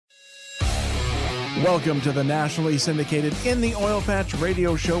Welcome to the nationally syndicated In the Oil Patch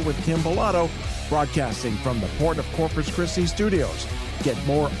radio show with Kim Pilato, broadcasting from the Port of Corpus Christi studios. Get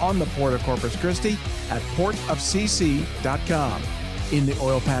more on the Port of Corpus Christi at portofcc.com. In the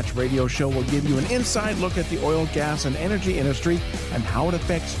Oil Patch radio show will give you an inside look at the oil, gas, and energy industry and how it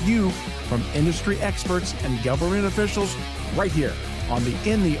affects you from industry experts and government officials right here on the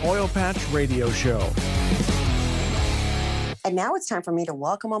In the Oil Patch radio show. And now it's time for me to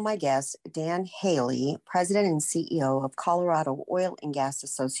welcome on my guest, Dan Haley, President and CEO of Colorado Oil and Gas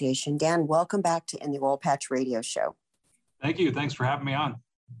Association. Dan, welcome back to In the Oil Patch radio show. Thank you. Thanks for having me on.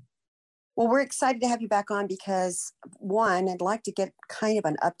 Well, we're excited to have you back on because, one, I'd like to get kind of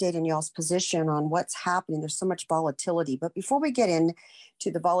an update in y'all's position on what's happening. There's so much volatility. But before we get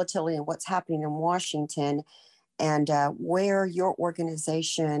into the volatility and what's happening in Washington and where your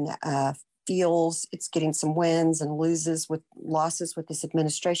organization feels it's getting some wins and losses with losses with this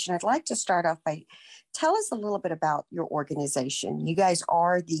administration, I'd like to start off by tell us a little bit about your organization. You guys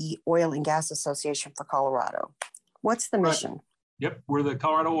are the Oil and Gas Association for Colorado. What's the mission? Yep, we're the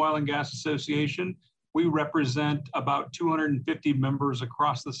Colorado Oil and Gas Association. We represent about 250 members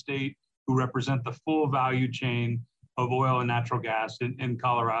across the state who represent the full value chain of oil and natural gas in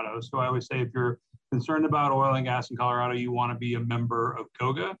Colorado. So I always say if you're concerned about oil and gas in Colorado, you want to be a member of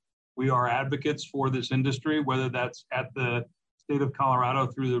COGA. We are advocates for this industry, whether that's at the state of Colorado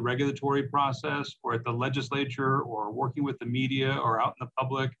through the regulatory process or at the legislature or working with the media or out in the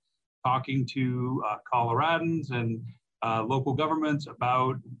public, talking to Coloradans and local governments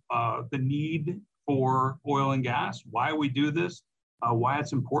about the need for oil and gas, why we do this, why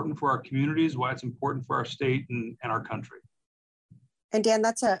it's important for our communities, why it's important for our state and our country. And Dan,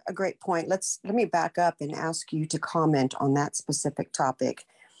 that's a great point. Let me back up and ask you to comment on that specific topic.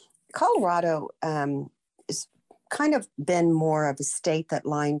 Colorado has kind of been more of a state that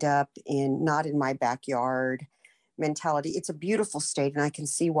lined up in not in my backyard mentality. It's a beautiful state, and I can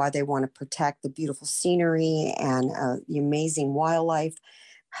see why they want to protect the beautiful scenery and the amazing wildlife.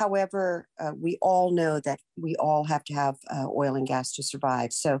 However, we all know that we all have to have oil and gas to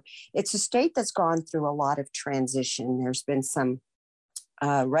survive. So it's a state that's gone through a lot of transition. There's been some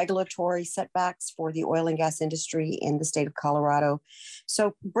regulatory setbacks for the oil and gas industry in the state of Colorado.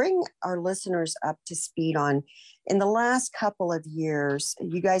 So bring our listeners up to speed on, in the last couple of years,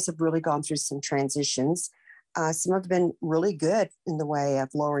 you guys have really gone through some transitions. Some have been really good in the way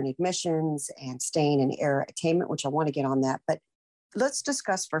of lowering emissions and stain and air attainment, which I want to get on that. But let's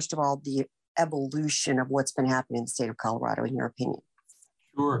discuss, first of all, the evolution of what's been happening in the state of Colorado, in your opinion.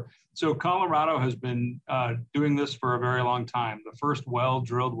 Sure. So Colorado has been doing this for a very long time. The first well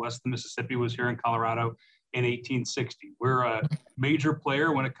drilled west of the Mississippi was here in Colorado in 1860. We're a major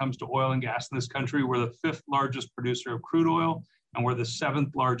player when it comes to oil and gas in this country. We're the fifth largest producer of crude oil, and we're the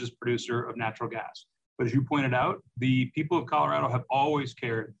seventh largest producer of natural gas. But as you pointed out, the people of Colorado have always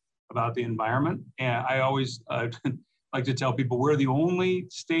cared about the environment. And I always like to tell people we're the only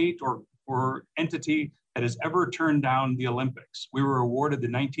state or entity that has ever turned down the Olympics. We were awarded the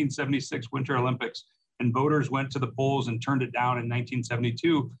 1976 Winter Olympics, and voters went to the polls and turned it down in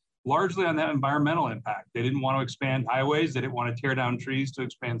 1972, largely on that environmental impact. They didn't want to expand highways. They didn't want to tear down trees to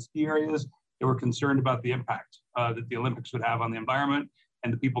expand ski areas. They were concerned about the impact that the Olympics would have on the environment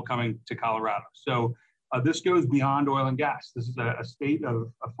and the people coming to Colorado. So this goes beyond oil and gas. This is a state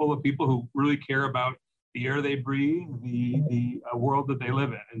full of people who really care about the air they breathe, the world that they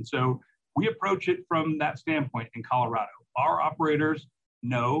live in. And so we approach it from that standpoint in Colorado. Our operators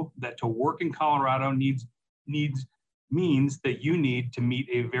know that to work in Colorado means that you need to meet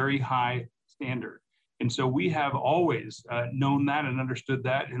a very high standard. And so we have always known that and understood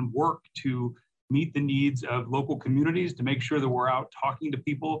that and worked to meet the needs of local communities, to make sure that we're out talking to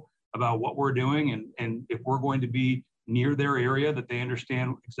people about what we're doing and if we're going to be near their area, that they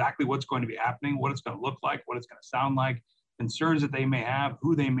understand exactly what's going to be happening, what it's going to look like, what it's going to sound like, concerns that they may have,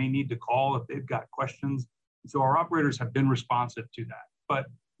 who they may need to call if they've got questions. So our operators have been responsive to that. But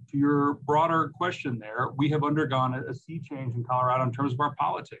to your broader question there, we have undergone a sea change in Colorado in terms of our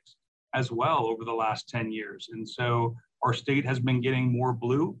politics as well over the last 10 years. And so our state has been getting more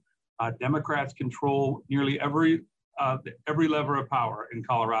blue. Democrats control nearly every lever of power in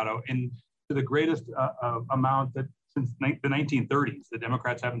Colorado, and to the greatest amount that since the 1930s. The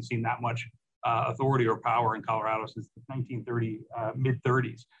Democrats haven't seen that much authority or power in Colorado since the 1930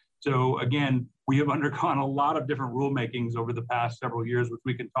 mid-30s. So again, we have undergone a lot of different rulemakings over the past several years, which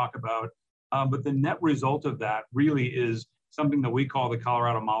we can talk about. But the net result of that really is something that we call the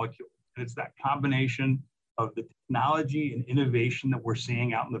Colorado molecule. And it's that combination of the technology and innovation that we're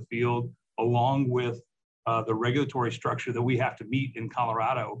seeing out in the field, along with the regulatory structure that we have to meet in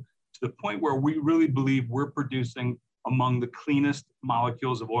Colorado the point where we really believe we're producing among the cleanest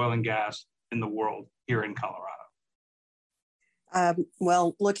molecules of oil and gas in the world here in Colorado.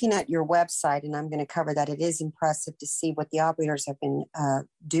 Well, looking at your website, and I'm going to cover that, it is impressive to see what the operators have been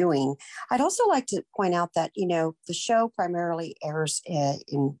doing. I'd also like to point out that, the show primarily airs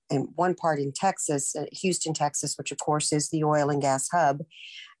in one part in Texas, Houston, Texas, which of course is the oil and gas hub.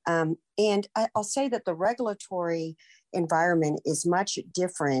 And I'll say that the regulatory environment is much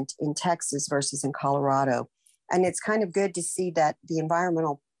different in Texas versus in Colorado. And it's kind of good to see that the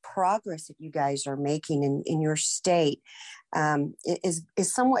environmental progress that you guys are making in your state is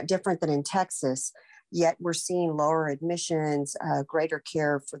somewhat different than in Texas, yet we're seeing lower admissions, greater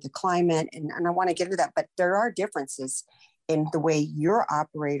care for the climate. And I want to get into that, but there are differences in the way your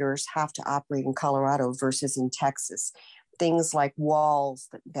operators have to operate in Colorado versus in Texas. Things like walls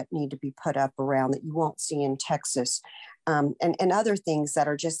that need to be put up around that you won't see in Texas, and other things that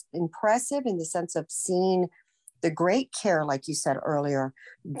are just impressive in the sense of seeing the great care, like you said earlier,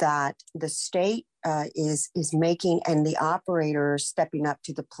 that the state is making, and the operators stepping up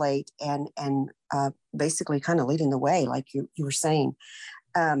to the plate and basically kind of leading the way, like you were saying.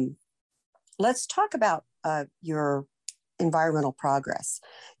 Let's talk about your environmental progress.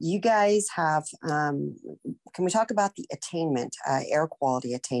 You guys have, can we talk about the attainment, air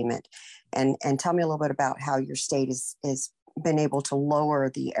quality attainment, and tell me a little bit about how your state is been able to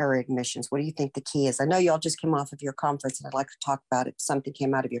lower the air emissions? What do you think the key is? I know y'all just came off of your conference, and I'd like to talk about it. Something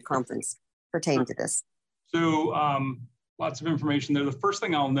came out of your conference pertaining to this. So lots of information there. The first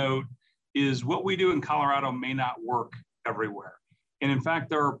thing I'll note is what we do in Colorado may not work everywhere. And in fact,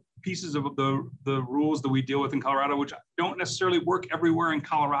 there are pieces of the rules that we deal with in Colorado which don't necessarily work everywhere in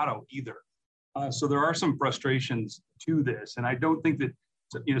Colorado either. So there are some frustrations to this. And I don't think that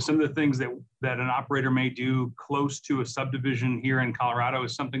some of the things that an operator may do close to a subdivision here in Colorado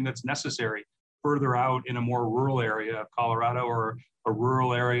is something that's necessary further out in a more rural area of Colorado or a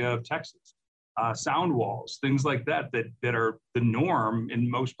rural area of Texas. Sound walls, things like that are the norm in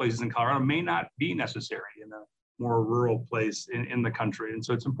most places in Colorado may not be necessary in a more rural place in the country. And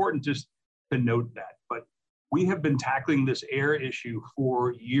so it's important just to note that. But we have been tackling this air issue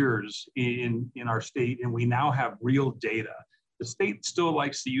for years in our state, and we now have real data. The state still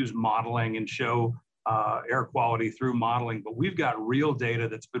likes to use modeling and show air quality through modeling, but we've got real data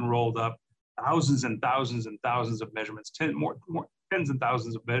that's been rolled up, thousands and thousands and thousands of measurements, tens and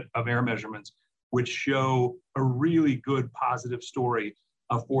thousands of air measurements, which show a really good positive story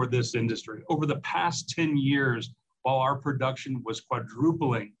for this industry. Over the past 10 years, while our production was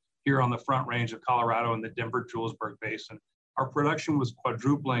quadrupling here on the Front Range of Colorado in the Denver-Julesburg Basin, our production was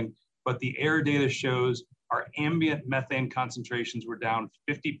quadrupling, but the air data shows our ambient methane concentrations were down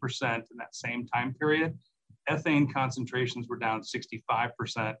 50% in that same time period. Ethane concentrations were down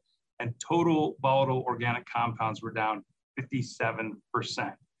 65%, and total volatile organic compounds were down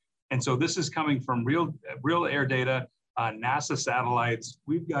 57%. And so this is coming from real air data, NASA satellites.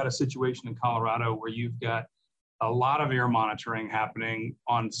 We've got a situation in Colorado where you've got a lot of air monitoring happening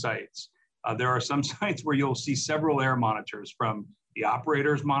on sites. There are some sites where you'll see several air monitors, from the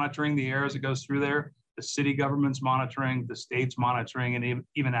operators monitoring the air as it goes through there, the city government's monitoring, the state's monitoring, and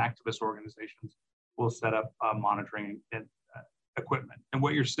even activist organizations will set up monitoring equipment. And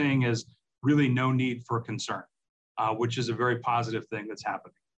what you're seeing is really no need for concern, which is a very positive thing that's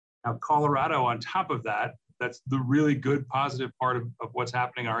happening. Now, Colorado, on top of that, that's the really good positive part of what's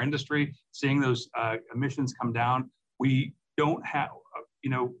happening in our industry, seeing those emissions come down. We don't have,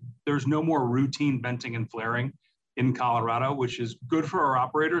 there's no more routine venting and flaring in Colorado, which is good for our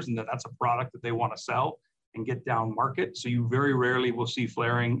operators, and that's a product that they want to sell and get down market. So you very rarely will see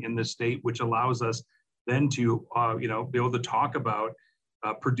flaring in this state, which allows us then to, be able to talk about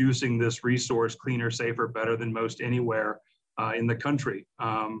producing this resource cleaner, safer, better than most anywhere in the country.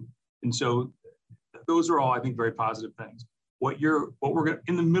 And so those are all, I think, very positive things. What we're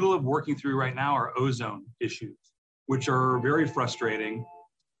in the middle of working through right now are ozone issues, which are very frustrating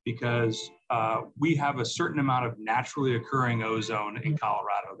because we have a certain amount of naturally occurring ozone in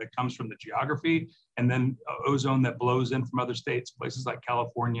Colorado that comes from the geography, and then ozone that blows in from other states, places like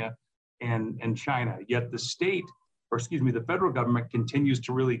California and China. Yet the federal government continues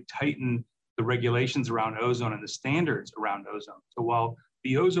to really tighten the regulations around ozone and the standards around ozone. So while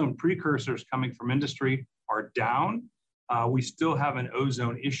the ozone precursors coming from industry are down, we still have an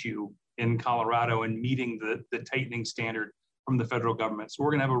ozone issue in Colorado and meeting the tightening standard from the federal government. So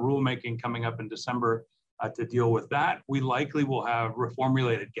we're gonna have a rulemaking coming up in December to deal with that. We likely will have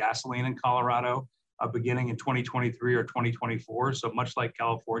reformulated gasoline in Colorado beginning in 2023 or 2024. So much like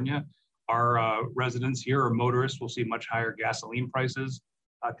California, our residents here or motorists will see much higher gasoline prices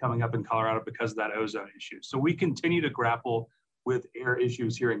coming up in Colorado because of that ozone issue. So we continue to grapple with air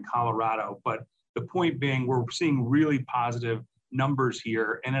issues here in Colorado, but the point being, we're seeing really positive numbers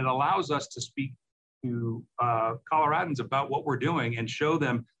here, and it allows us to speak to Coloradans about what we're doing and show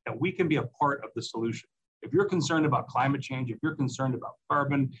them that we can be a part of the solution. If you're concerned about climate change, if you're concerned about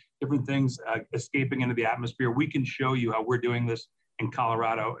carbon, different things escaping into the atmosphere, we can show you how we're doing this in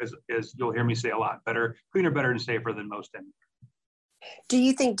Colorado, as you'll hear me say a lot, better, cleaner, better, and safer than most anywhere. Do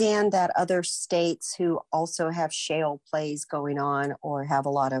you think, Dan, that other states who also have shale plays going on or have a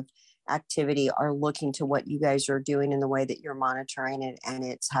lot of activity are looking to what you guys are doing in the way that you're monitoring it, and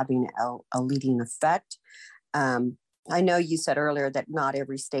it's having a leading effect? I know you said earlier that not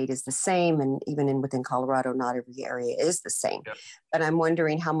every state is the same, and even within Colorado, not every area is the same. Yep. But I'm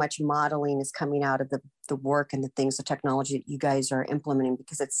wondering how much modeling is coming out of the work and the things, the technology that you guys are implementing,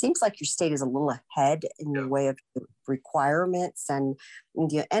 because it seems like your state is a little ahead in the way of the requirements and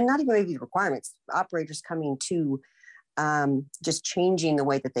not even maybe requirements, operators coming to just changing the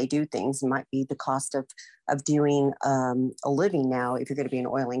way that they do things. It might be the cost of doing a living now. If you're going to be in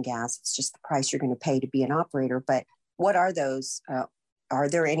oil and gas, it's just the price you're going to pay to be an operator. But what are those? Are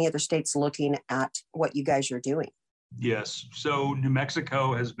there any other states looking at what you guys are doing? Yes. So New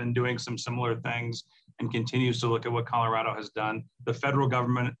Mexico has been doing some similar things and continues to look at what Colorado has done. The federal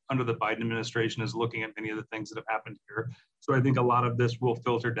government under the Biden administration is looking at many of the things that have happened here. So I think a lot of this will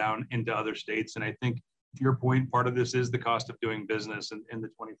filter down into other states. And I think, to your point, part of this is the cost of doing business in the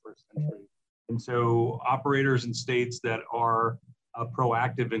 21st century. And so operators in states that are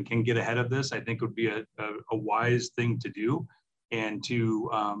proactive and can get ahead of this, I think would be a wise thing to do, and to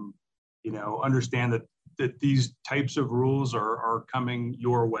understand that these types of rules are coming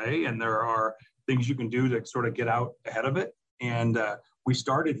your way, and there are things you can do to sort of get out ahead of it. And we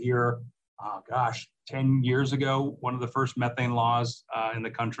started here, 10 years ago. One of the first methane laws in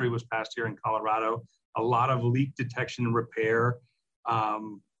the country was passed here in Colorado. A lot of leak detection and repair.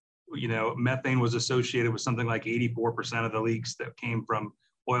 Methane was associated with something like 84% of the leaks that came from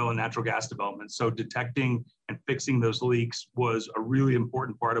oil and natural gas development. So detecting and fixing those leaks was a really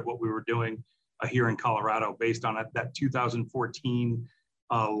important part of what we were doing here in Colorado based on that 2014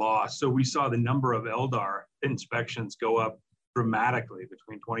 law. So we saw the number of LDAR inspections go up dramatically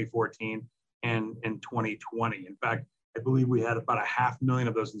between 2014 and 2020. In fact, I believe we had about 500,000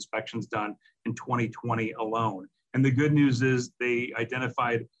 of those inspections done in 2020 alone. And the good news is they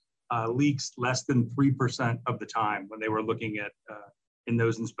identified leaks less than 3% of the time when they were looking at in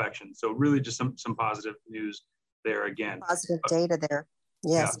those inspections. So really just some positive news there again. Positive data there.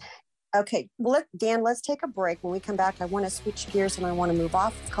 Yes. Yeah. Okay. Well, Dan, let's take a break. When we come back, I want to switch gears and I want to move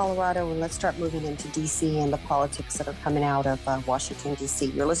off of Colorado and let's start moving into DC and the politics that are coming out of Washington,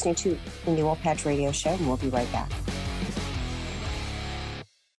 DC. You're listening to the Oil Patch Radio Show, and we'll be right back.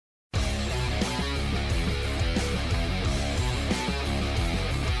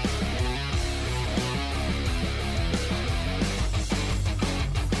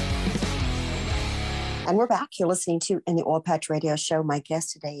 And we're back. You're listening to In the Oil Patch Radio Show. My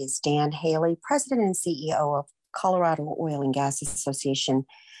guest today is Dan Haley, President and CEO of Colorado Oil and Gas Association.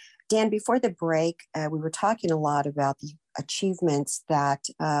 Dan, before the break, we were talking a lot about the achievements that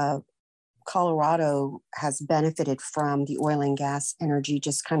Colorado has benefited from the oil and gas energy,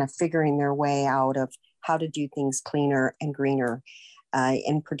 just kind of figuring their way out of how to do things cleaner and greener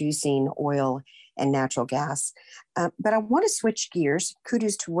in producing oil and natural gas. But I want to switch gears.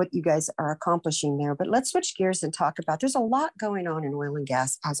 Kudos to what you guys are accomplishing there. But let's switch gears and talk about, there's a lot going on in oil and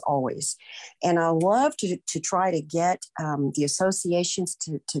gas, as always. And I love to try to get the associations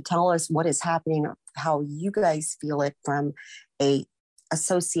to tell us what is happening, how you guys feel it from a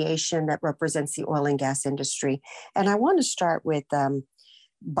association that represents the oil and gas industry. And I want to start with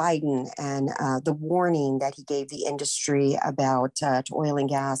Biden and the warning that he gave the industry about to oil and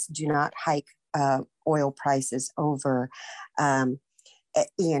gas: do not hike oil prices over.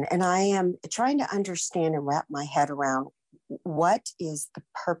 Ian, and I am trying to understand and wrap my head around what is the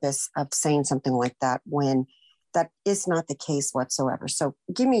purpose of saying something like that when that is not the case whatsoever. So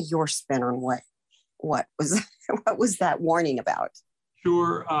give me your spin on what was that warning about?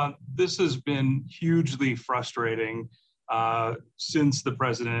 Sure. This has been hugely frustrating since the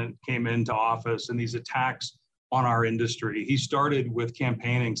president came into office, and these attacks on our industry. He started with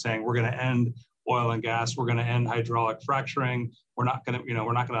campaigning saying, we're going to end oil and gas. We're going to end hydraulic fracturing. We're not going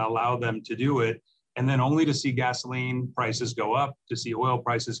to allow them to do it. And then only to see gasoline prices go up, to see oil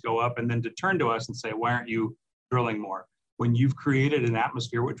prices go up, and then to turn to us and say, why aren't you drilling more? When you've created an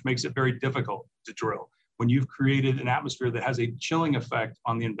atmosphere which makes it very difficult to drill, when you've created an atmosphere that has a chilling effect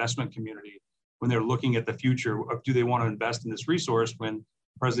on the investment community, when they're looking at the future of, do they want to invest in this resource when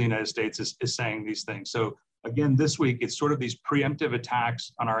President of the United States is saying these things. So again, this week, it's sort of these preemptive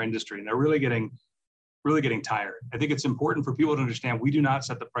attacks on our industry, and they're really getting tired. I think it's important for people to understand we do not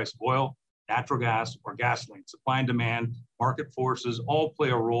set the price of oil, natural gas, or gasoline. Supply and demand, market forces all play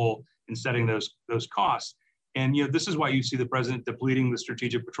a role in setting those costs. And this is why you see the president depleting the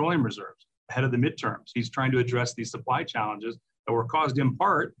strategic petroleum reserves ahead of the midterms. He's trying to address these supply challenges that were caused in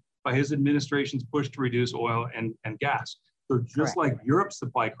part by his administration's push to reduce oil and gas. So just like Europe's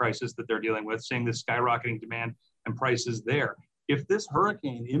supply crisis that they're dealing with, seeing the skyrocketing demand and prices there, if this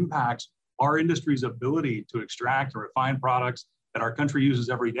hurricane impacts our industry's ability to extract and refine products that our country uses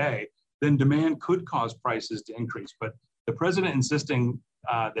every day, then demand could cause prices to increase. But the president insisting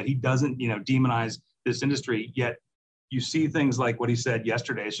that he doesn't, demonize this industry, yet you see things like what he said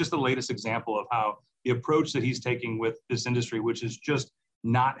yesterday. It's just the latest example of how the approach that he's taking with this industry, which is just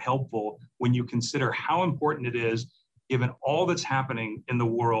not helpful when you consider how important it is, given all that's happening in the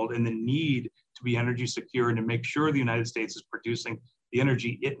world and the need to be energy secure and to make sure the United States is producing the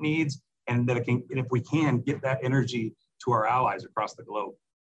energy it needs, and that it can, and if we can, get that energy to our allies across the globe.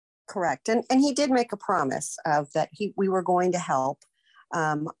 Correct. And he did make a promise of that we were going to help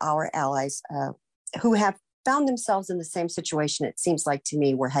our allies who have found themselves in the same situation. It seems like to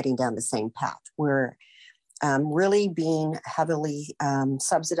me we're heading down the same path. We're really being heavily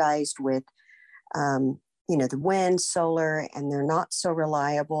subsidized with, the wind, solar, and they're not so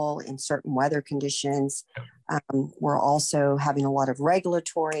reliable in certain weather conditions. We're also having a lot of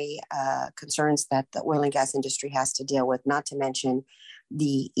regulatory concerns that the oil and gas industry has to deal with, not to mention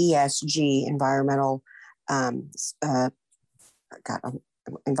the ESG, environmental,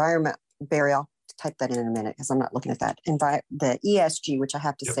 environment, Barry, I'll type that in a minute because I'm not looking at that. The ESG, which I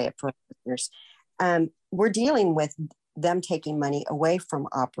have to say it for years. We're dealing with them taking money away from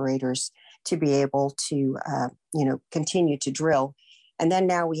operators to be able to, continue to drill. And then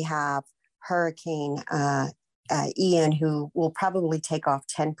now we have Hurricane Ian, who will probably take off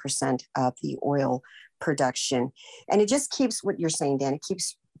 10% of the oil production. And it just keeps what you're saying, Dan, it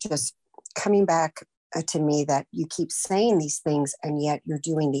keeps just coming back to me that you keep saying these things and yet you're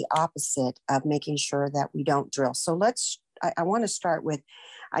doing the opposite of making sure that we don't drill. So I want to start with,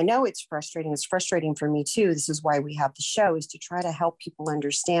 I know it's frustrating. It's frustrating for me too. This is why we have the show, is to try to help people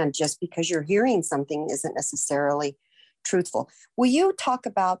understand just because you're hearing something isn't necessarily truthful. Will you talk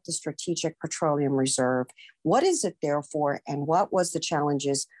about the Strategic Petroleum Reserve? What is it there for? And what was the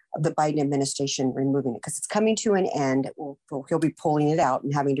challenges of the Biden administration removing it? Because it's coming to an end. He'll be pulling it out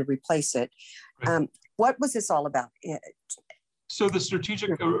and having to replace it. Right. What was this all about? So the Strategic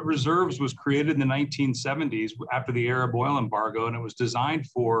Reserves was created in the 1970s after the Arab oil embargo, and it was designed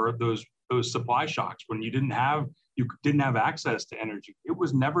for those supply shocks when you didn't have access to energy. It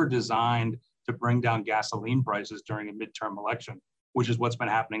was never designed to bring down gasoline prices during a midterm election, which is what's been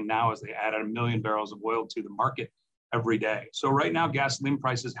happening now as they added 1 million barrels of oil to the market every day. So right now, gasoline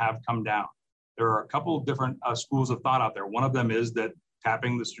prices have come down. There are a couple of different schools of thought out there. One of them is that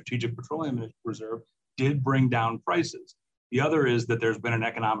tapping the Strategic Petroleum Reserve did bring down prices. The other is that there's been an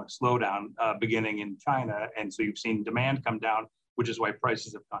economic slowdown beginning in China, and so you've seen demand come down, which is why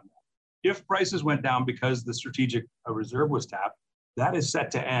prices have gone down. If prices went down because the Strategic Reserve was tapped, that is set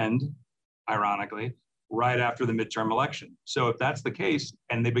to end, ironically, right after the midterm election. So if that's the case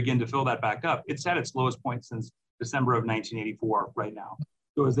and they begin to fill that back up, it's at its lowest point since December of 1984 right now.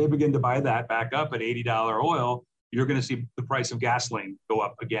 So as they begin to buy that back up at $80 oil, you're going to see the price of gasoline go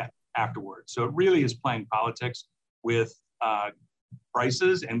up again afterwards. So it really is playing politics with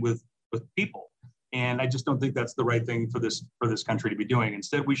prices and with people. And I just don't think that's the right thing for this country to be doing.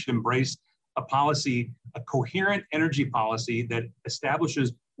 Instead, we should embrace a policy, a coherent energy policy that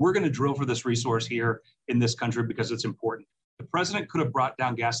establishes we're going to drill for this resource here in this country because it's important. The president could have brought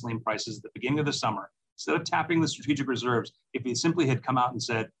down gasoline prices at the beginning of the summer. Instead of tapping the strategic reserves, if he simply had come out and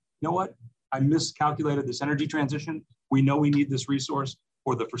said, you know what, I miscalculated this energy transition. We know we need this resource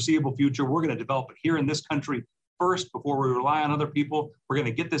for the foreseeable future. We're going to develop it here in this country first before we rely on other people. We're going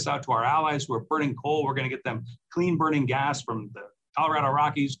to get this out to our allies who are burning coal. We're going to get them clean burning gas from the Colorado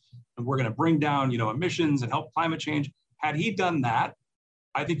Rockies, and we're going to bring down, emissions and help climate change. Had he done that,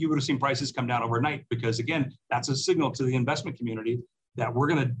 I think you would have seen prices come down overnight, because again, that's a signal to the investment community that we're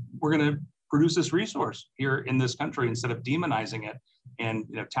going to produce this resource here in this country instead of demonizing it and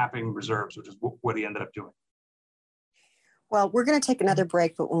tapping reserves, which is what he ended up doing. Well, we're going to take another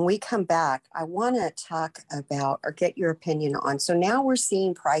break, but when we come back, I want to talk about or get your opinion on. So now we're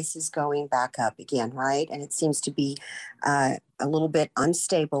seeing prices going back up again, right? And it seems to be a little bit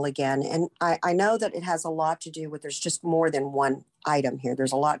unstable again. And I know that it has a lot to do with, there's just more than one item here.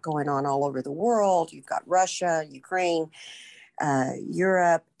 There's a lot going on all over the world. You've got Russia, Ukraine.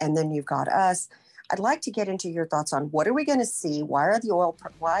 Europe, and then you've got us. I'd like to get into your thoughts on what are we going to see? Why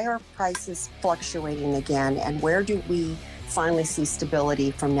are prices fluctuating again? And where do we finally see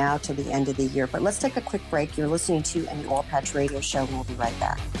stability from now to the end of the year? But let's take a quick break. You're listening to an Oil Patch Radio Show, and we'll be right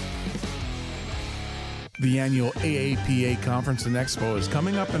back. The annual AAPA Conference and Expo is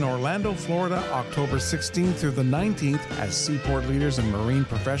coming up in Orlando, Florida, October 16th through the 19th, as seaport leaders and marine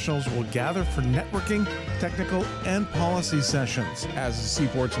professionals will gather for networking, technical, and policy sessions. As the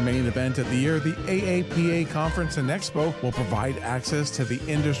seaport's main event of the year, the AAPA Conference and Expo will provide access to the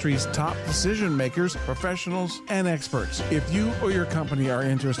industry's top decision makers, professionals, and experts. If you or your company are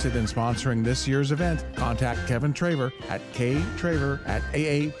interested in sponsoring this year's event, contact Kevin Traver at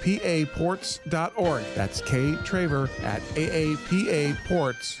ktraver@aapaports.org. That's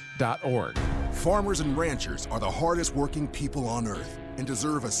ktraver@aapaports.org. Farmers and ranchers are the hardest working people on earth and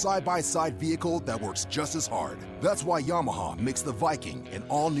deserve a side-by-side vehicle that works just as hard. That's why Yamaha makes the Viking an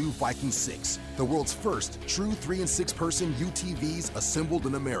all-new Viking 6, the world's first true 3- and 6-person UTVs assembled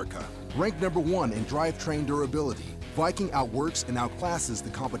in America. Ranked #1 in drivetrain durability, Viking outworks and outclasses the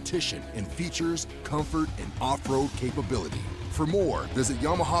competition in features, comfort, and off-road capability. For more, visit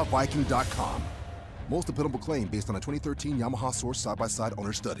YamahaViking.com. Most dependable claim based on a 2013 Yamaha Source side-by-side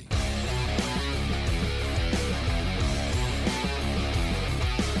owner study.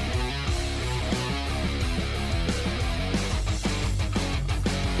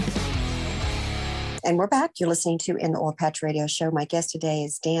 And we're back. You're listening to In the Oil Patch Radio Show. My guest today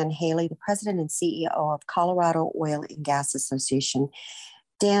is Dan Haley, the president and CEO of Colorado Oil and Gas Association.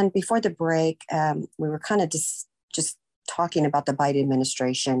 Dan, before the break, we were kind of just talking about the Biden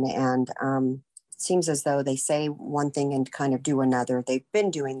administration, and it seems as though they say one thing and kind of do another. They've been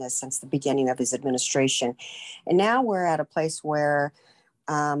doing this since the beginning of his administration. And now we're at a place where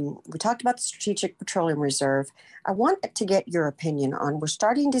we talked about the Strategic Petroleum Reserve. I want to get your opinion on, we're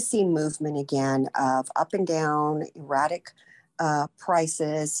starting to see movement again of up and down, erratic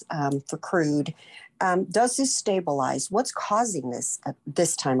prices for crude. Does this stabilize? What's causing this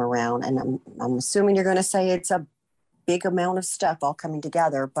this time around? And I'm assuming you're going to say it's a big amount of stuff all coming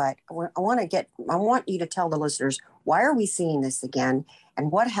together, but I want you to tell the listeners, why are we seeing this again? And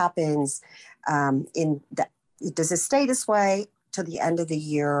what happens does it stay this way to the end of the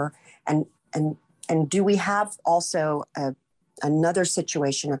year? And do we have also another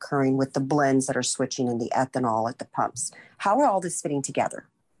situation occurring with the blends that are switching in the ethanol at the pumps? How are all this fitting together?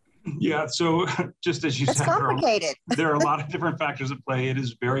 Yeah, so just as you said, complicated. There are a lot of different factors at play. It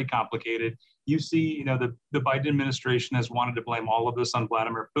is very complicated. You see, the Biden administration has wanted to blame all of this on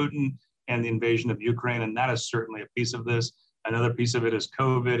Vladimir Putin and the invasion of Ukraine, and that is certainly a piece of this. Another piece of it is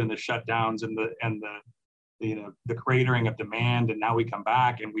COVID and the shutdowns and the cratering of demand. And now we come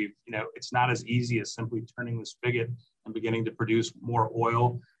back and it's not as easy as simply turning the spigot and beginning to produce more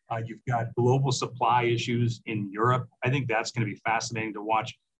oil. You've got global supply issues in Europe. I think that's going to be fascinating to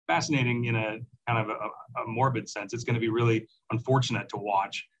watch. Fascinating in a kind of a morbid sense. It's going to be really unfortunate to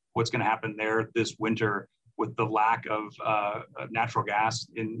watch what's going to happen there this winter with the lack of natural gas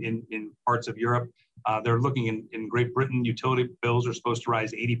in parts of Europe. They're looking in Great Britain, utility bills are supposed to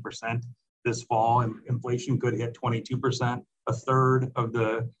rise 80% this fall, and inflation could hit 22%. A third of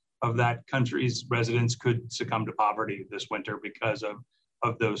that country's residents could succumb to poverty this winter because of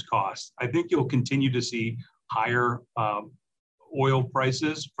those costs. I think you'll continue to see higher oil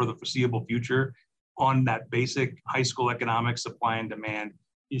prices for the foreseeable future on that basic high school economics supply and demand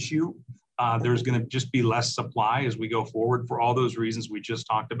issue. There's going to just be less supply as we go forward for all those reasons we just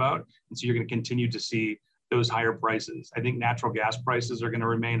talked about. And so you're going to continue to see those higher prices. I think natural gas prices are going to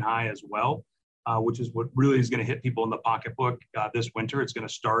remain high as well, which is what really is going to hit people in the pocketbook this winter. It's going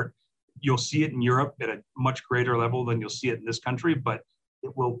to start. You'll see it in Europe at a much greater level than you'll see it in this country, but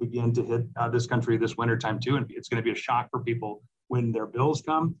it will begin to hit this country this winter time too. And it's going to be a shock for people when their bills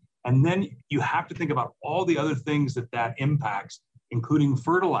come. And then you have to think about all the other things that impacts, including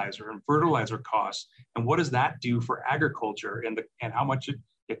fertilizer and fertilizer costs. And what does that do for agriculture and how much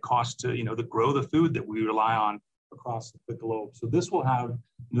it costs to grow the food that we rely on across the globe. So this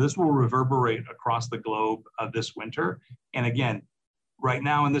will reverberate across the globe this winter. And again, right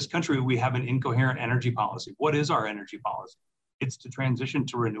now in this country, we have an incoherent energy policy. What is our energy policy? It's to transition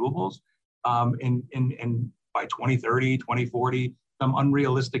to renewables. And by 2030, 2040, some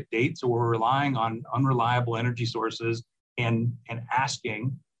unrealistic dates, so we're relying on unreliable energy sources and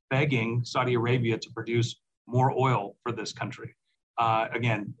begging Saudi Arabia to produce more oil for this country.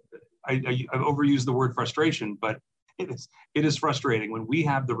 Again, I've overused the word frustration, but it is frustrating when we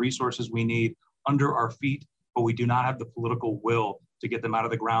have the resources we need under our feet, but we do not have the political will to get them out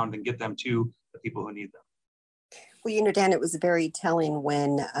of the ground and get them to the people who need them. Well, Dan, it was very telling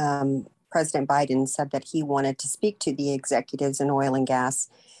when President Biden said that he wanted to speak to the executives in oil and gas.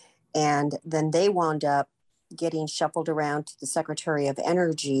 And then they wound up getting shuffled around to the Secretary of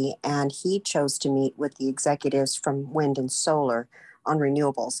Energy, and he chose to meet with the executives from wind and solar on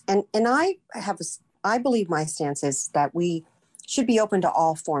renewables. And I believe my stance is that we should be open to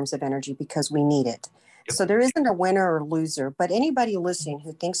all forms of energy because we need it. Yep. So there isn't a winner or loser, but anybody listening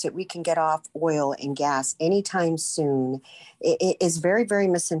who thinks that we can get off oil and gas anytime soon is very, very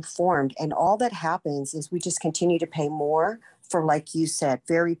misinformed. And all that happens is we just continue to pay more for, like you said,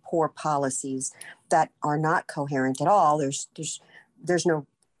 very poor policies that are not coherent at all. There's no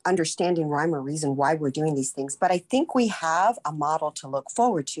understanding rhyme or reason why we're doing these things. But I think we have a model to look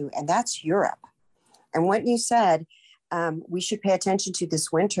forward to, and that's Europe. And what you said, we should pay attention to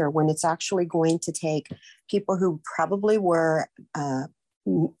this winter when it's actually going to take people who probably were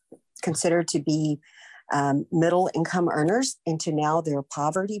considered to be middle income earners into now their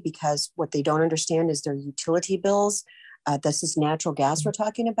poverty, because what they don't understand is their utility bills. This is natural gas we're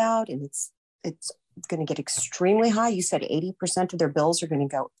talking about, and it's going to get extremely high. You said 80% of their bills are going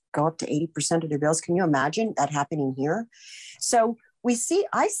to go up to 80% of their bills. Can you imagine that happening here? So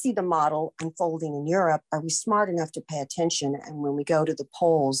I see the model unfolding in Europe. Are we smart enough to pay attention? And when we go to the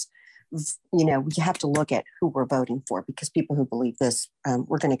polls, we have to look at who we're voting for, because people who believe this,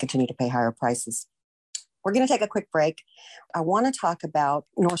 we're going to continue to pay higher prices. We're going to take a quick break. I want to talk about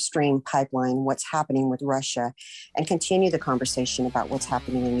Nord Stream pipeline, what's happening with Russia, and continue the conversation about what's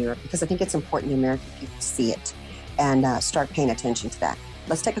happening in Europe, because I think it's important the American people see it and start paying attention to that.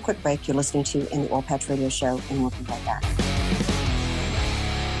 Let's take a quick break. You're listening to In the Oil Patch Radio Show, and we'll be right back.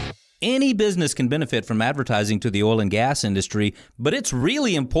 Any business can benefit from advertising to the oil and gas industry, but it's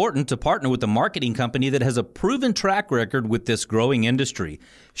really important to partner with a marketing company that has a proven track record with this growing industry.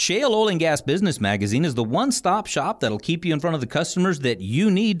 Shale Oil and Gas Business Magazine is the one-stop shop that'll keep you in front of the customers that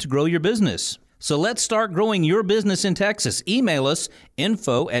you need to grow your business. So let's start growing your business in Texas. Email us,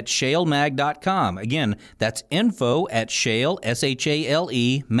 info@shalemag.com. Again, that's info@shale,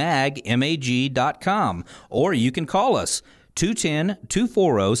 S-H-A-L-E, mag, M-A-G.com. Or you can call us,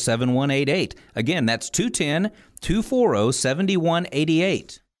 210-240-7188. Again, that's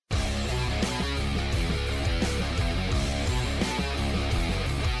 210-240-7188.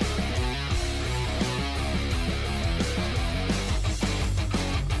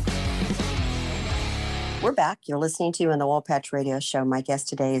 We're back. You're listening to In the Oil Patch Radio Show. My guest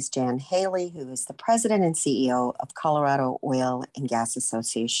today is Jan Haley, who is the president and CEO of Colorado Oil and Gas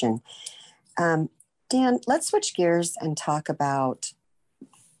Association. Dan, let's switch gears and talk about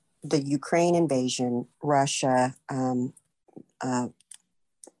the Ukraine invasion, Russia, Putin,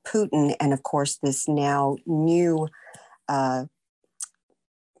 and of course, this now new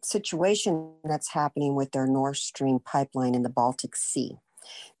situation that's happening with their Nord Stream pipeline in the Baltic Sea.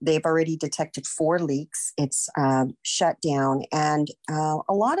 They've already detected 4 leaks. It's shut down. And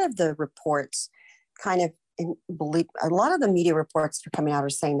a lot of the reports a lot of the media reports that are coming out are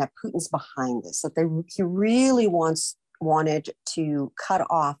saying that Putin's behind this, that he really wanted to cut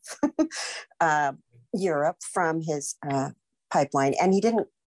off Europe from his pipeline, and he didn't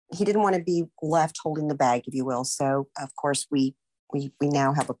want to be left holding the bag, if you will. So, of course, we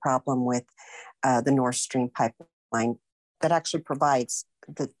now have a problem with the Nord Stream pipeline that actually provides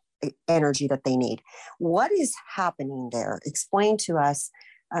the energy that they need. What is happening there? Explain to us.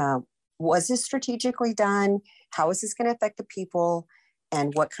 Was this strategically done? How is this going to affect the people?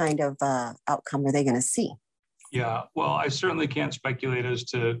 And what kind of outcome are they going to see? Yeah, well, I certainly can't speculate as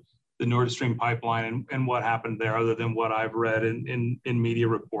to the Nord Stream pipeline and what happened there, other than what I've read in media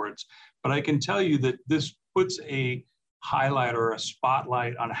reports. But I can tell you that this puts a highlight or a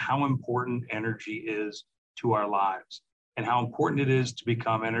spotlight on how important energy is to our lives, and how important it is to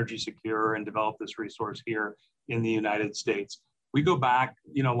become energy secure and develop this resource here in the United States. We go back,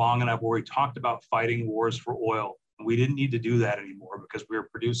 long enough where we talked about fighting wars for oil. We didn't need to do that anymore because we were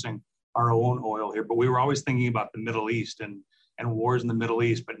producing our own oil here. But we were always thinking about the Middle East and wars in the Middle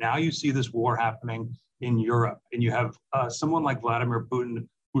East. But now you see this war happening in Europe, and you have someone like Vladimir Putin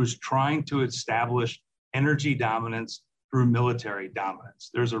who is trying to establish energy dominance through military dominance.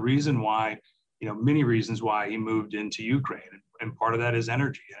 There's a reason why, many reasons why he moved into Ukraine, and part of that is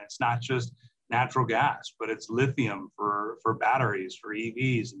energy. And it's not just natural gas, but it's lithium for batteries, for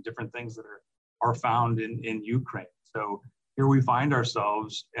EVs, and different things that are found in Ukraine. So here we find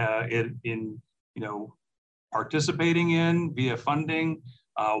ourselves in participating in via funding,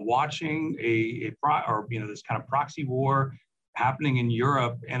 watching this kind of proxy war happening in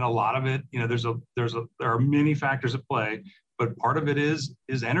Europe, and a lot of it, there are many factors at play, but part of it is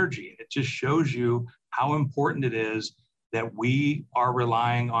energy. It just shows you how important it is that we are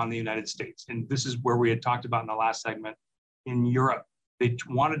relying on the United States. And this is where we had talked about in the last segment. In Europe, they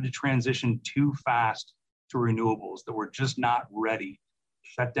wanted to transition too fast to renewables, that were just not ready,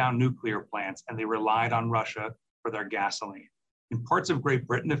 shut down nuclear plants, and they relied on Russia for their gasoline. In parts of Great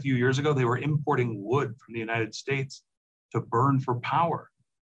Britain a few years ago, they were importing wood from the United States to burn for power.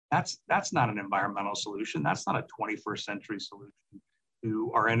 That's not an environmental solution. That's not a 21st century solution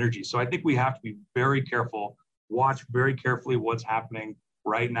to our energy. So I think we have to be very careful, watch very carefully what's happening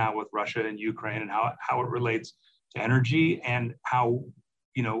right now with Russia and Ukraine and how it relates to energy, and how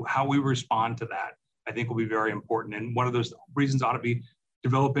we respond to that, I think will be very important. And one of those reasons ought to be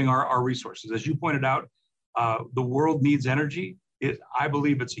developing our resources. As you pointed out, the world needs energy. I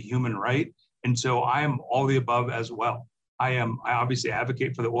believe it's a human right. And so I am all the above as well. I obviously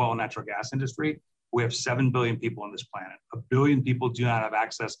advocate for the oil and natural gas industry. We have 7 billion people on this planet. 1 billion people do not have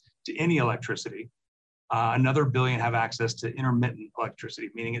access to any electricity. Another billion have access to intermittent electricity,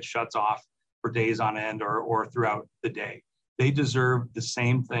 meaning it shuts off for days on end or throughout the day. They deserve the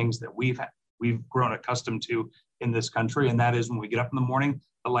same things that we've grown accustomed to in this country. And that is, when we get up in the morning,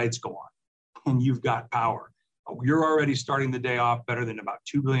 the lights go on and you've got power. You're already starting the day off better than about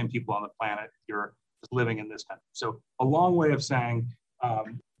 2 billion people on the planet if you're just living in this country. So a long way of saying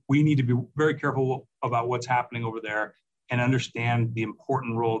we need to be very careful about what's happening over there and understand the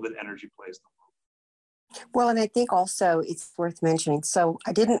important role that energy plays in the world. Well, and I think also it's worth mentioning. So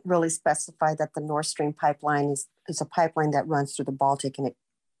I didn't really specify that the Nord Stream pipeline is a pipeline that runs through the Baltic,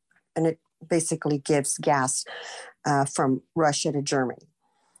 and it basically gives gas from Russia to Germany.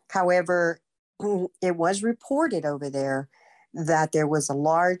 However, it was reported over there that there was a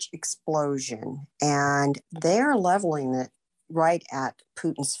large explosion, and they're leveling it right at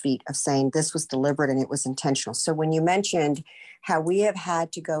Putin's feet, of saying this was deliberate and it was intentional. So when you mentioned how we have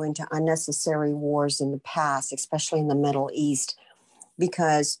had to go into unnecessary wars in the past, especially in the Middle East,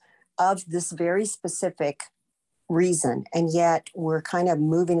 because of this very specific reason, and yet we're kind of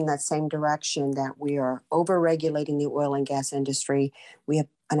moving in that same direction, that we are over-regulating the oil and gas industry. We have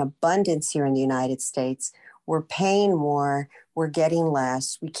an abundance here in the United States. We're paying more, we're getting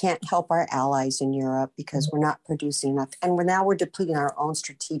less. We can't help our allies in Europe because we're not producing enough. And we're depleting our own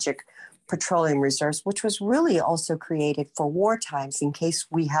strategic petroleum reserves, which was really also created for war times. In case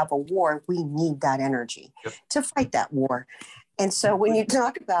we have a war, we need that energy to fight that war. And so when you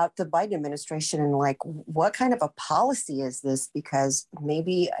talk about the Biden administration and like, what kind of a policy is this? Because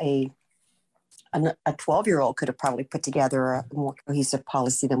maybe a 12-year-old could have probably put together a more cohesive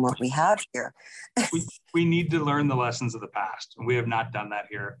policy than what we have here. we need to learn the lessons of the past, and we have not done that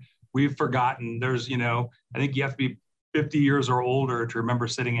here. We've forgotten. There's, I think you have to be 50 years or older to remember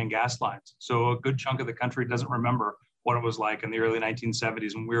sitting in gas lines. So a good chunk of the country doesn't remember what it was like in the early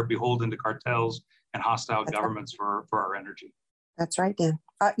 1970s when we were beholden to cartels and hostile governments for our energy. That's right, Dan.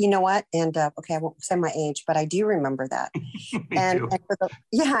 You know what? And okay, I won't say my age, but I do remember that. and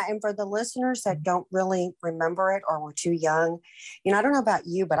for the listeners that don't really remember it or were too young, I don't know about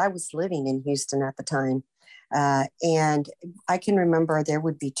you, but I was living in Houston at the time, and I can remember there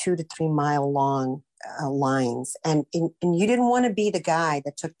would be 2 to 3 mile long lines, and you didn't want to be the guy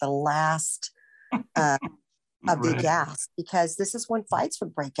that took the last. Of the gas, because this is when fights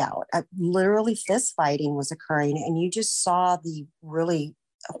would break out. Literally fist fighting was occurring, and you just saw the really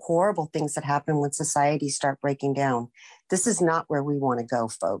horrible things that happen when societies start breaking down. This is not where we want to go,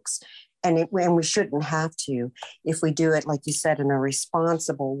 folks. And we shouldn't have to, if we do it, like you said, in a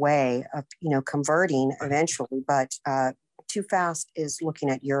responsible way of, converting eventually, but too fast is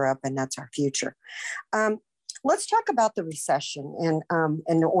looking at Europe, and that's our future. Let's talk about the recession and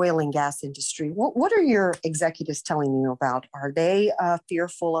the oil and gas industry. What are your executives telling you about? Are they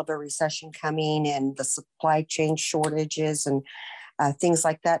fearful of a recession coming and the supply chain shortages and things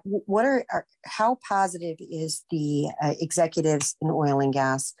like that? How positive is the executives in oil and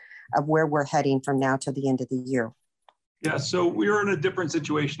gas of where we're heading from now to the end of the year? Yeah, so we're in a different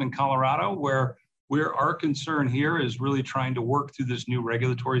situation in Colorado where our concern here is really trying to work through this new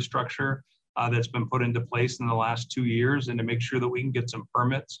regulatory structure that's been put into place in the last 2 years, and to make sure that we can get some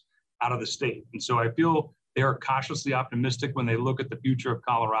permits out of the state. And so I feel they are cautiously optimistic when they look at the future of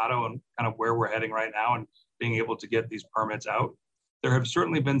Colorado and kind of where we're heading right now and being able to get these permits out. There have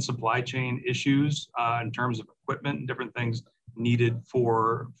certainly been supply chain issues in terms of equipment and different things needed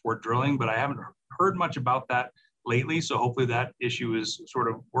for drilling, but I haven't heard much about that lately. So hopefully that issue is sort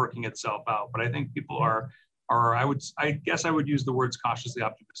of working itself out. But I think people are I guess I would use the words cautiously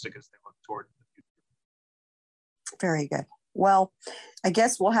optimistic as they look toward the future. Very good. Well, I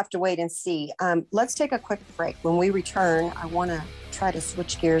guess we'll have to wait and see. Let's take a quick break. When we return, I want to try to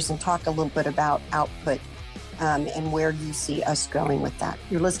switch gears and talk a little bit about output and where you see us going with that.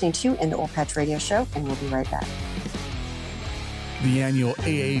 You're listening to In the Oil Patch Radio Show, and we'll be right back. The annual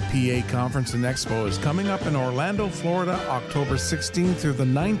AAPA Conference and Expo is coming up in Orlando, Florida, October 16th through the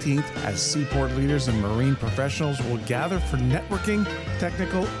 19th, as seaport leaders and marine professionals will gather for networking,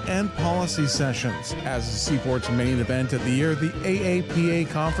 technical, and policy sessions. As the seaport's main event of the year, the AAPA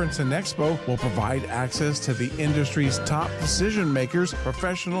Conference and Expo will provide access to the industry's top decision makers,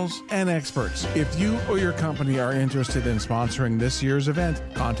 professionals, and experts. If you or your company are interested in sponsoring this year's event,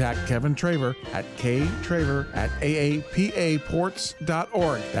 contact Kevin Traver at ktraver@aapaports.org.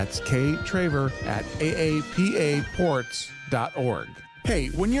 That's ktraver@aapaports.org. Hey,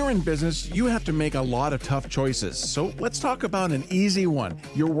 when you're in business, you have to make a lot of tough choices. So let's talk about an easy one,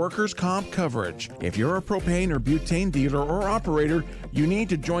 your workers' comp coverage. If you're a propane or butane dealer or operator, you need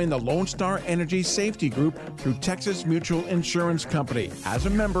to join the Lone Star Energy Safety Group through Texas Mutual Insurance Company. As a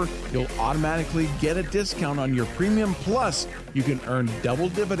member, you'll automatically get a discount on your premium, plus you can earn double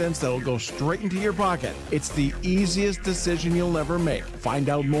dividends that'll go straight into your pocket. It's the easiest decision you'll ever make. Find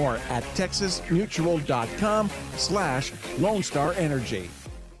out more at texasmutual.com/Lone Star Energy.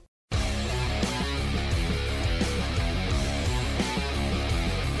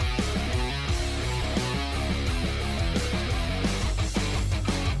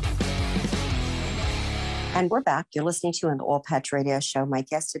 And we're back. You're listening to an Oil Patch Radio Show. My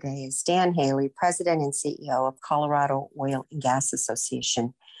guest today is Dan Haley, President and CEO of Colorado Oil and Gas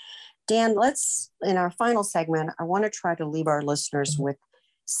Association. Dan, in our final segment, I want to try to leave our listeners with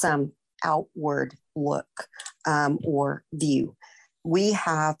some outward look or view. We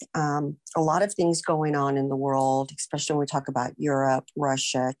have a lot of things going on in the world, especially when we talk about Europe,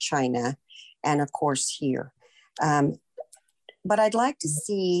 Russia, China, and of course here. But I'd like to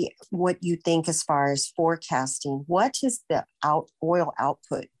see what you think as far as forecasting. What is the oil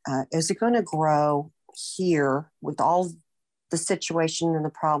output? Is it going to grow here with all the situation and the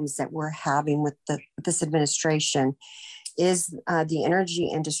problems that we're having with this administration? Is the energy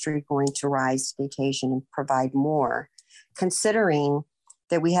industry going to rise to the occasion and provide more? Considering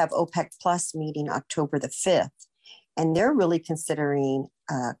that we have OPEC Plus meeting October the 5th, and they're really considering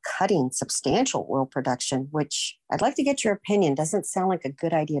cutting substantial oil production, which I'd like to get your opinion. Doesn't sound like a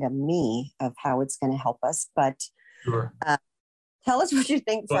good idea to me of how it's going to help us, but Sure. Tell us what you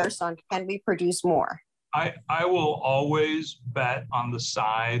think first on, can we produce more? I will always bet on the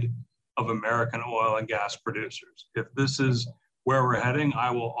side of American oil and gas producers. If this is where we're heading,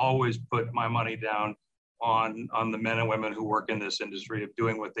 I will always put my money down on the men and women who work in this industry of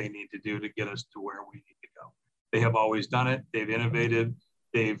doing what they need to do to get us to where we need to go. They have always done it. They've innovated.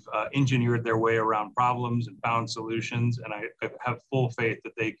 They've engineered their way around problems and found solutions. And I have full faith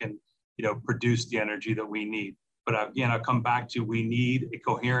that they can, produce the energy that we need. But again, I'll come back to, we need a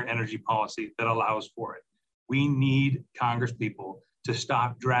coherent energy policy that allows for it. We need Congress people to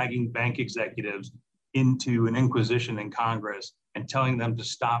stop dragging bank executives into an inquisition in Congress and telling them to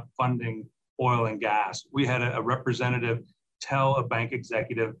stop funding oil and gas. We had a representative tell a bank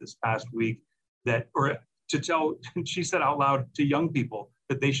executive this past week she said out loud to young people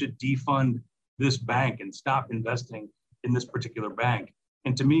that they should defund this bank and stop investing in this particular bank.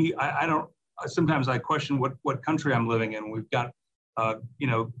 And to me, sometimes I question what country I'm living in. We've got,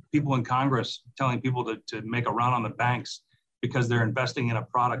 people in Congress telling people to make a run on the banks because they're investing in a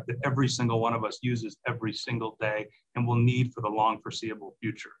product that every single one of us uses every single day and will need for the long foreseeable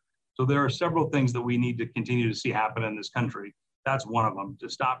future. So there are several things that we need to continue to see happen in this country. That's one of them, to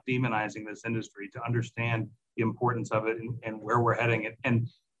stop demonizing this industry, to understand the importance of it and where we're heading. And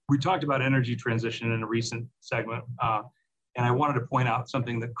we talked about energy transition in a recent segment. And I wanted to point out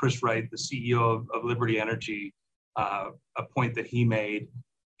something that Chris Wright, the CEO of Liberty Energy, a point that he made.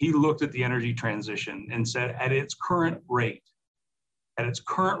 He looked at the energy transition and said, at its current rate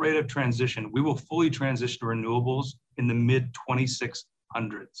of transition, we will fully transition to renewables in the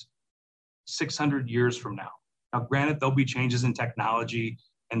mid-2600s, 600 years from now. Now, granted, there'll be changes in technology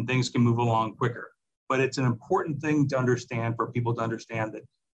and things can move along quicker, but it's an important thing to understand, for people to understand, that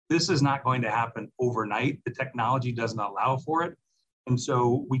this is not going to happen overnight. The technology doesn't allow for it. And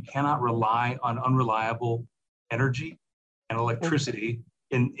so we cannot rely on unreliable energy and electricity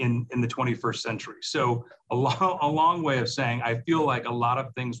in the 21st century. So a long way of saying, I feel like a lot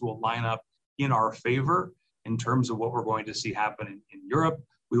of things will line up in our favor in terms of what we're going to see happen in Europe.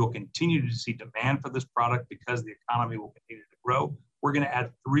 We will continue to see demand for this product because the economy will continue to grow. We're going to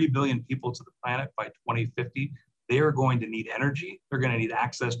add 3 billion people to the planet by 2050. They are going to need energy. They're going to need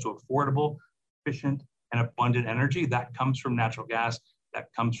access to affordable, efficient, and abundant energy, that comes from natural gas, that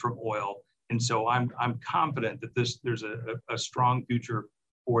comes from oil. And so I'm confident that there's a strong future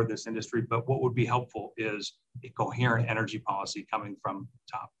for this industry. But what would be helpful is a coherent energy policy coming from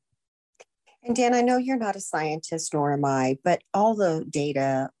top. And Dan, I know you're not a scientist, nor am I, but all the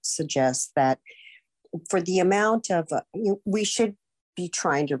data suggests that for the amount of, we should be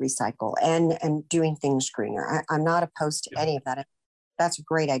trying to recycle and doing things greener. I'm not opposed to any of that. That's a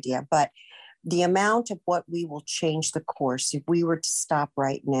great idea. But the amount of what we will change the course if we were to stop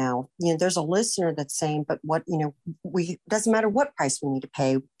right now, there's a listener that's saying, but what, doesn't matter what price we need to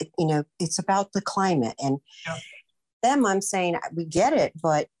pay, it's about the climate. And them, I'm saying, we get it,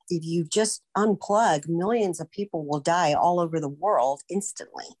 but if you just unplug, millions of people will die all over the world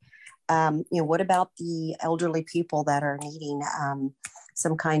instantly. What about the elderly people that are needing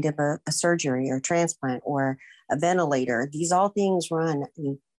some kind of a surgery or transplant or a ventilator? These all things run.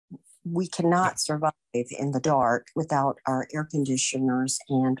 We cannot survive in the dark without our air conditioners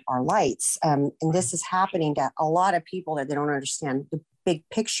and our lights. And this is happening to a lot of people that they don't understand the big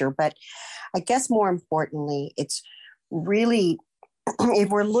picture. But I guess more importantly, it's really, if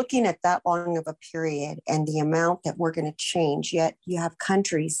we're looking at that long of a period and the amount that we're going to change, yet you have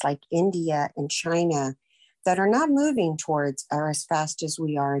countries like India and China that are not moving towards or as fast as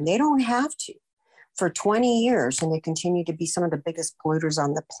we are, and they don't have to for 20 years, and they continue to be some of the biggest polluters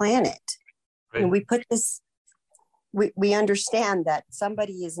on the planet. Right. And we put this, we understand that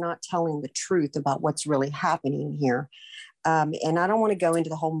somebody is not telling the truth about what's really happening here. And I don't want to go into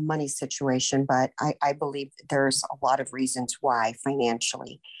the whole money situation, but I believe there's a lot of reasons why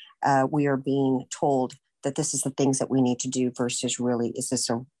financially we are being told that this is the things that we need to do versus really, is this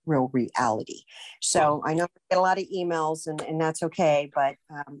a real reality? So I know I get a lot of emails and that's okay, but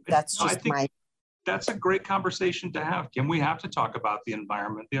that's just my... That's a great conversation to have, Kim. We have to talk about the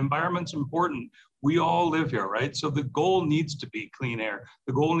environment. The environment's important. We all live here, right? So the goal needs to be clean air.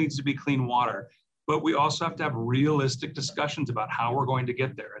 The goal needs to be clean water. But we also have to have realistic discussions about how we're going to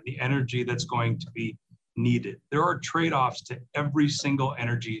get there and the energy that's going to be needed. There are trade-offs to every single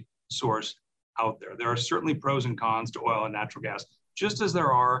energy source out there. There are certainly pros and cons to oil and natural gas, just as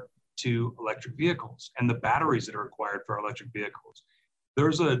there are to electric vehicles and the batteries that are required for electric vehicles.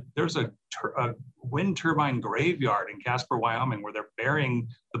 There's a wind turbine graveyard in Casper, Wyoming, where they're burying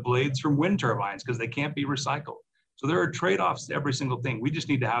the blades from wind turbines because they can't be recycled. So there are trade-offs to every single thing. We just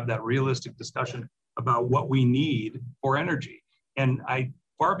need to have that realistic discussion about what we need for energy. And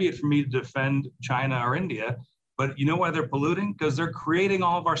far be it from me to defend China or India, but you know why they're polluting? Because they're creating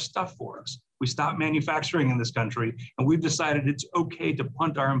all of our stuff for us. We stopped manufacturing in this country, and we've decided it's okay to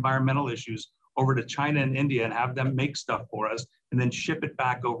punt our environmental issues over to China and India and have them make stuff for us and then ship it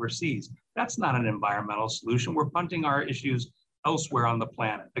back overseas. That's not an environmental solution. We're punting our issues elsewhere on the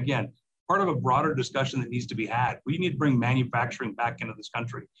planet. Again, part of a broader discussion that needs to be had. We need to bring manufacturing back into this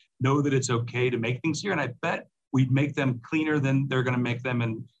country. Know that it's okay to make things here. And I bet we'd make them cleaner than they're going to make them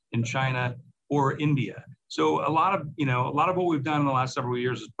in China or India. So a lot of what we've done in the last several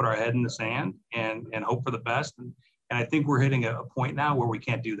years is put our head in the sand and hope for the best. And I think we're hitting a point now where we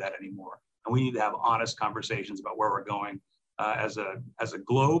can't do that anymore. And we need to have honest conversations about where we're going as a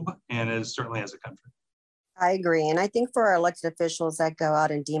globe and certainly as a country. I agree. And I think for our elected officials that go out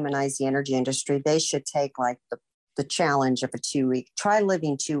and demonize the energy industry, they should take like the challenge of a 2-week, try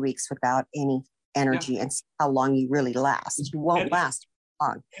living 2 weeks without any energy and see how long you really last. You won't last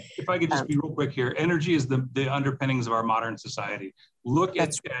long. If I could just be real quick here, energy is the underpinnings of our modern society. Look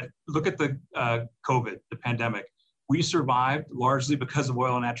at the COVID, the pandemic. We survived largely because of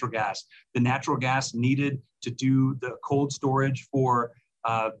oil and natural gas. The natural gas needed to do the cold storage for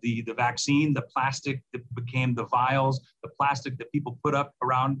the vaccine, the plastic that became the vials, the plastic that people put up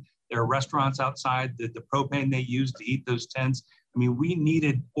around their restaurants outside, the propane they used to heat those tents. I mean, we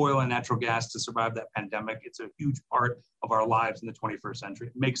needed oil and natural gas to survive that pandemic. It's a huge part of our lives in the 21st century.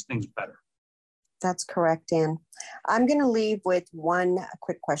 It makes things better. That's correct, Dan. I'm going to leave with one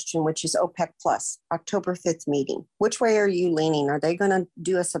quick question, which is OPEC Plus, October 5th meeting. Which way are you leaning? Are they going to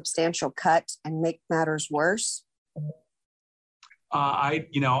do a substantial cut and make matters worse? I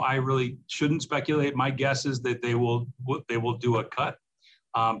really shouldn't speculate. My guess is that they will do a cut,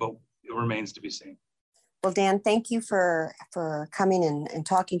 but it remains to be seen. Well, Dan, thank you for coming and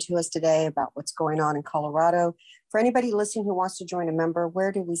talking to us today about what's going on in Colorado. For anybody listening who wants to join a member,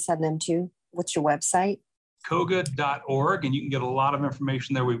 where do we send them to? What's your website? Koga.org, and you can get a lot of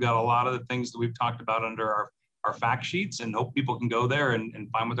information there. We've got a lot of the things that we've talked about under our fact sheets, and hope people can go there and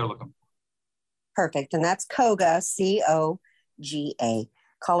find what they're looking for. Perfect. And that's Koga, Koga.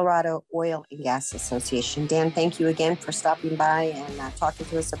 Colorado Oil and Gas Association. Dan, thank you again for stopping by and talking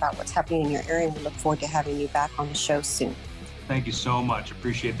to us about what's happening in your area. And we look forward to having you back on the show soon. Thank you so much.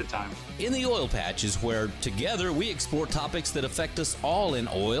 Appreciate the time. In the Oil Patch is where together we explore topics that affect us all in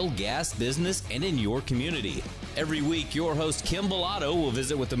oil, gas, business, and in your community. Every week, your host Kim Bellotto will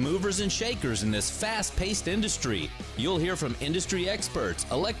visit with the movers and shakers in this fast-paced industry. You'll hear from industry experts,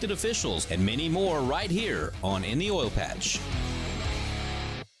 elected officials, and many more right here on In the Oil Patch.